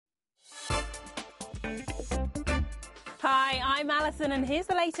Hi, I'm Alison and here's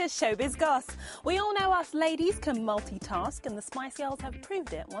the latest showbiz goss. We all know us ladies can multitask and the Spice Girls have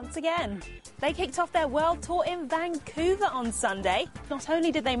proved it once again. They kicked off their world tour in Vancouver on Sunday. Not only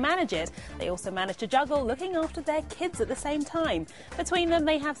did they manage it, they also managed to juggle looking after their kids at the same time. Between them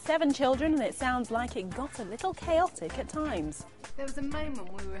they have 7 children and it sounds like it got a little chaotic at times. There was a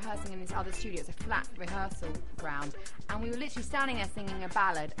moment when we were rehearsing in this other studio, it's a flat rehearsal ground, and we were literally standing there singing a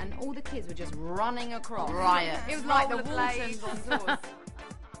ballad and all the kids were just running across. Riot. It was like the Waltons on tours.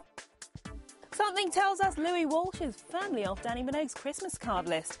 Something tells us Louis Walsh is firmly off Danny Minogue's Christmas card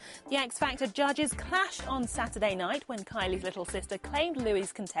list. The X Factor judges clashed on Saturday night when Kylie's little sister claimed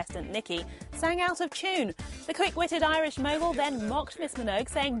Louis' contestant Nikki sang out of tune. The quick-witted Irish mogul then mocked Miss Minogue,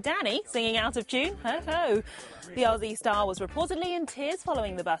 saying, "Danny singing out of tune? Ho-ho." The Aussie star was reportedly in tears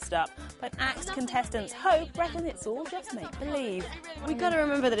following the bust-up, but Axe contestants Hope reckon it's all just make-believe. We've got to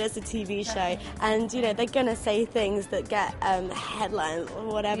remember that it's a TV show and, you know, they're going to say things that get headlines or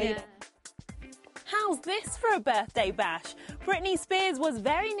whatever. Yeah. How's this for a birthday bash? Britney Spears was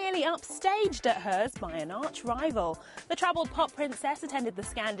very nearly upstaged at hers by an arch-rival. The troubled pop princess attended the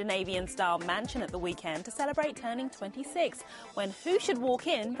Scandinavian-style mansion at the weekend to celebrate turning 26, when who should walk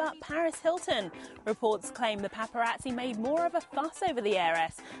in but Paris Hilton? Reports claim the paparazzi made more of a fuss over the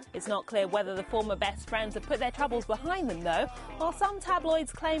heiress. It's not clear whether the former best friends have put their troubles behind them, though. While some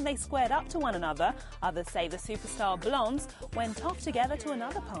tabloids claim they squared up to one another, others say the superstar blondes went off together to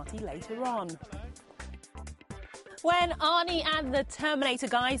another party later on. When Arnie and the Terminator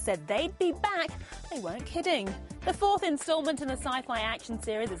guys said they'd be back, they weren't kidding. The 4th instalment in the sci-fi action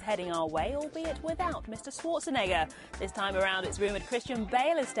series is heading our way, albeit without Mr. Schwarzenegger. This time around, it's rumoured Christian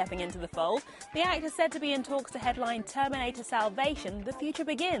Bale is stepping into the fold. The actor is said to be in talks to headline Terminator Salvation, The Future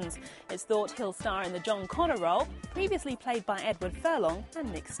Begins. It's thought he'll star in the John Connor role, previously played by Edward Furlong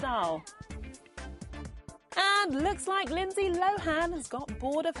and Nick Stahl. And looks like Lindsay Lohan has got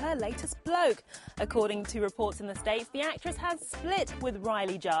bored of her latest bloke. According to reports in the States, the actress has split with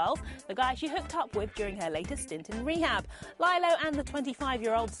Riley Giles, the guy she hooked up with during her latest stint in rehab. Lilo and the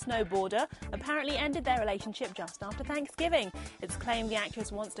 25-year-old snowboarder apparently ended their relationship just after Thanksgiving. It's claimed the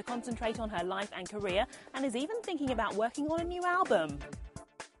actress wants to concentrate on her life and career and is even thinking about working on a new album.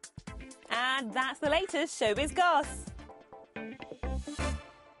 And that's the latest showbiz goss.